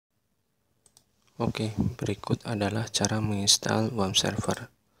Oke, berikut adalah cara menginstal WampServer.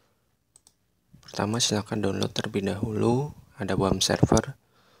 Pertama, silakan download terlebih dahulu. Ada WampServer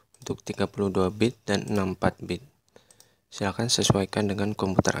untuk 32 bit dan 64 bit. Silakan sesuaikan dengan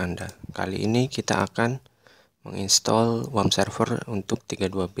komputer Anda. Kali ini kita akan menginstal WampServer untuk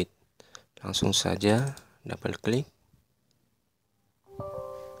 32 bit. Langsung saja double klik.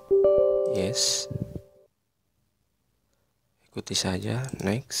 Yes. Ikuti saja,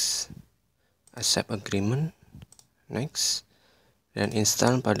 next. Accept agreement, next. Dan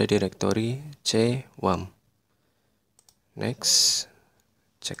install pada direktori C-wamp. Next.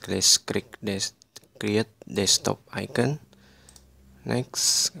 Checklist create desktop icon.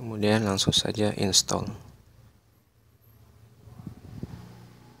 Next. Kemudian langsung saja install.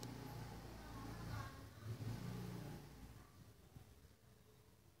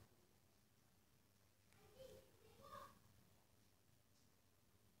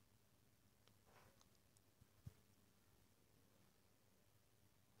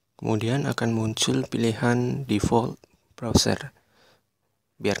 Kemudian akan muncul pilihan default browser.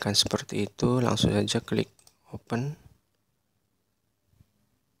 Biarkan seperti itu, langsung saja klik open.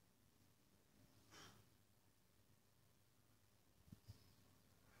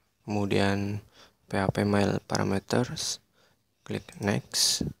 Kemudian PHP mail parameters, klik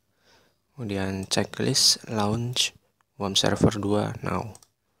next. Kemudian checklist launch WampServer 2 now.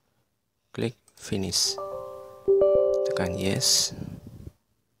 Klik finish. Tekan yes.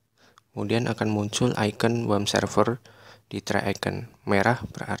 Kemudian akan muncul icon WampServer di tray icon. Merah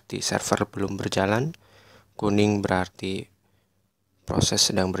berarti server belum berjalan, kuning berarti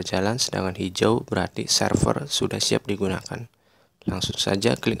proses sedang berjalan, sedangkan hijau berarti server sudah siap digunakan. Langsung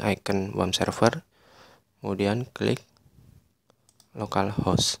saja klik icon WampServer, kemudian klik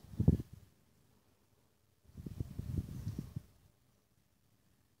localhost.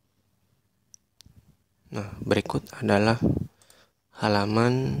 Nah, berikut adalah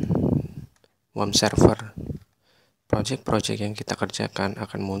halaman WampServer. Project-project yang kita kerjakan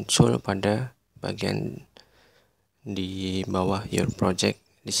akan muncul pada bagian di bawah your project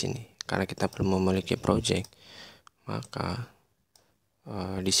di sini. Karena kita belum memiliki project, maka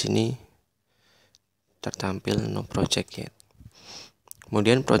di sini tertampil no project yet.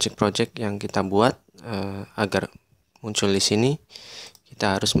 Kemudian project-project yang kita buat agar muncul di sini,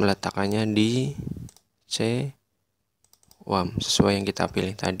 kita harus meletakkannya di C-wamp sesuai yang kita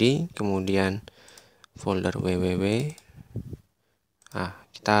pilih tadi. Kemudian folder www,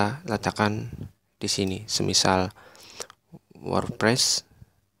 kita letakkan di sini. Semisal WordPress,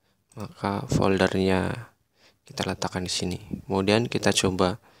 maka foldernya kita letakkan di sini. Kemudian kita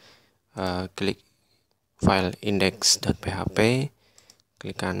coba klik file index.php,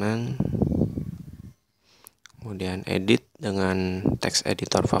 klik kanan, kemudian edit dengan text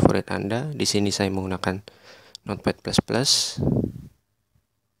editor favorit Anda. Di sini saya menggunakan Notepad++.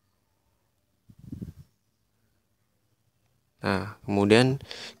 Nah, kemudian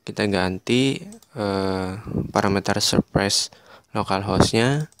kita ganti parameter surprise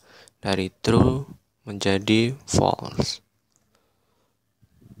localhostnya dari true menjadi false.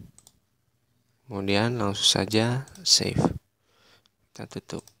 Kemudian langsung saja save. Kita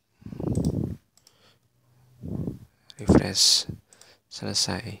tutup. Refresh.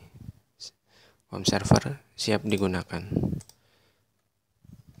 Selesai. WampServer siap digunakan.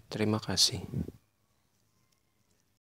 Terima kasih.